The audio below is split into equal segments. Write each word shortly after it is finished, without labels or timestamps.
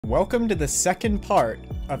Welcome to the second part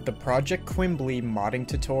of the Project Quimbly modding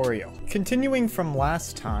tutorial. Continuing from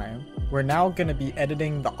last time, we're now going to be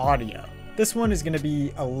editing the audio. This one is going to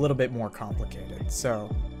be a little bit more complicated,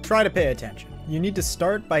 so try to pay attention. You need to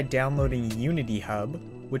start by downloading Unity Hub,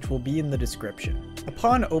 which will be in the description.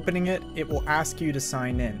 Upon opening it, it will ask you to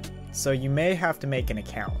sign in, so you may have to make an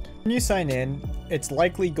account. When you sign in, it's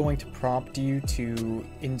likely going to prompt you to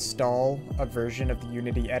install a version of the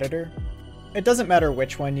Unity editor. It doesn't matter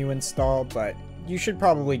which one you install, but you should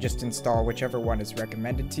probably just install whichever one is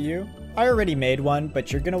recommended to you. I already made one,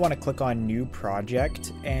 but you're going to want to click on New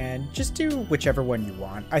Project and just do whichever one you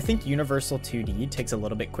want. I think Universal 2D takes a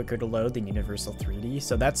little bit quicker to load than Universal 3D,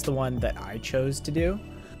 so that's the one that I chose to do.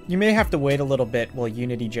 You may have to wait a little bit while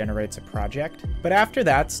Unity generates a project, but after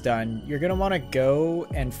that's done, you're going to want to go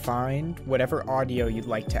and find whatever audio you'd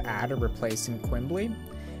like to add or replace in Quimbly.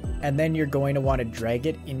 And then you're going to want to drag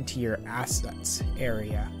it into your assets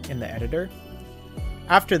area in the editor.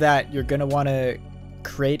 After that, you're going to want to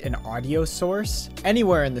create an audio source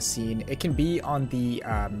anywhere in the scene. It can be on the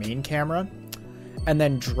main camera, and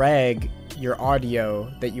then drag your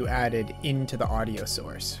audio that you added into the audio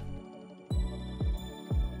source.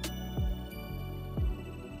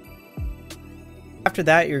 After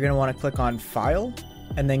that, you're going to want to click on File,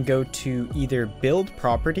 and then go to either Build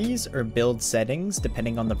Properties or Build Settings,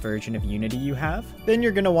 depending on the version of Unity you have. Then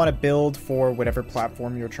you're going to want to build for whatever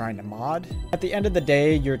platform you're trying to mod. At the end of the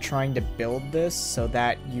day, you're trying to build this so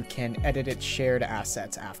that you can edit its shared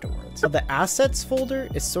assets afterwards. So the Assets folder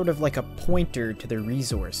is sort of like a pointer to the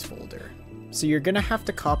Resource folder. So you're going to have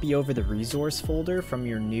to copy over the Resource folder from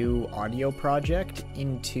your new audio project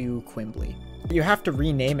into Quimbly. You have to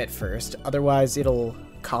rename it first, otherwise it'll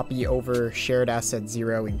copy over shared asset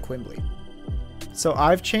 0 in Quimbly. So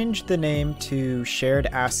I've changed the name to shared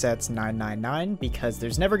assets 999 because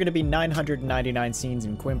there's never going to be 999 scenes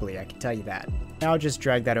in Quimbly, I can tell you that. Now just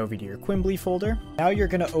drag that over to your Quimbly folder. Now you're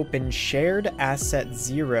going to open shared asset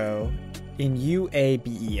 0 in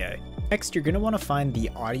UABEA. Next, you're going to want to find the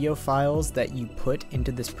audio files that you put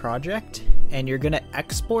into this project, and you're going to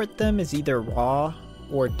export them as either raw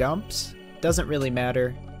or dumps. Doesn't really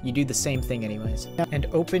matter. You do the same thing anyways. And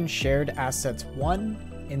open Shared Assets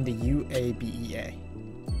 1 in the UABEA.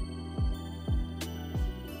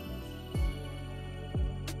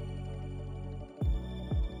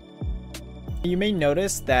 You may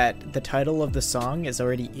notice that the title of the song is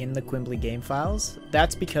already in the Quimbly game files.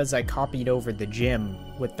 That's because I copied over the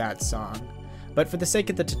gym with that song. But for the sake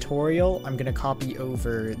of the tutorial, I'm going to copy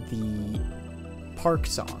over the park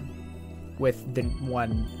song with the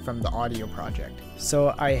one from the audio project.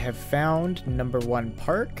 So I have found number 1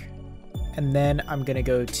 park, and then I'm gonna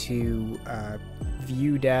go to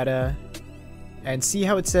view data and see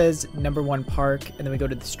how it says number 1 park, and then we go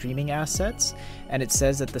to the streaming assets, and it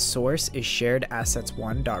says that the source is shared assets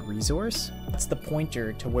 1.resource. That's the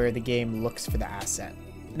pointer to where the game looks for the asset.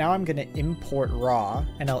 Now I'm gonna import raw,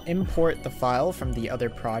 and I'll import the file from the other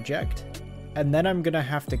project. And then I'm going to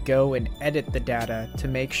have to go and edit the data to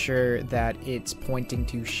make sure that it's pointing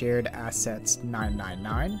to shared assets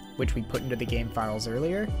 999, which we put into the game files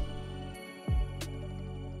earlier.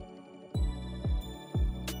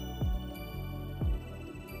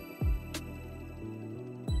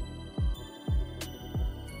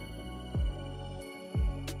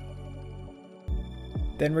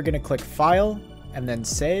 Then we're going to click File, and then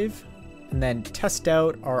Save, and then test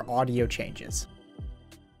out our audio changes.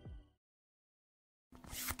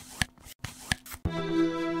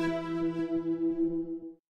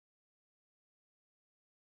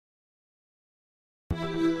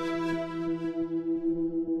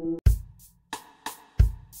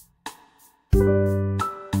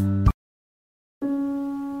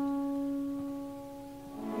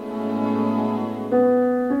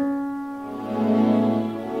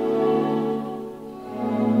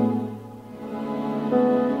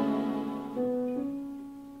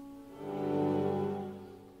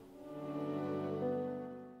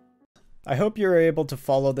 I hope you were able to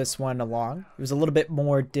follow this one along. It was a little bit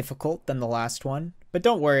more difficult than the last one, but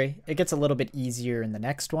don't worry, it gets a little bit easier in the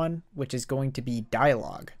next one, which is going to be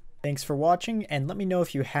dialogue. Thanks for watching, and let me know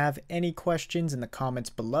if you have any questions in the comments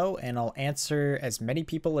below, and I'll answer as many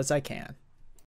people as I can.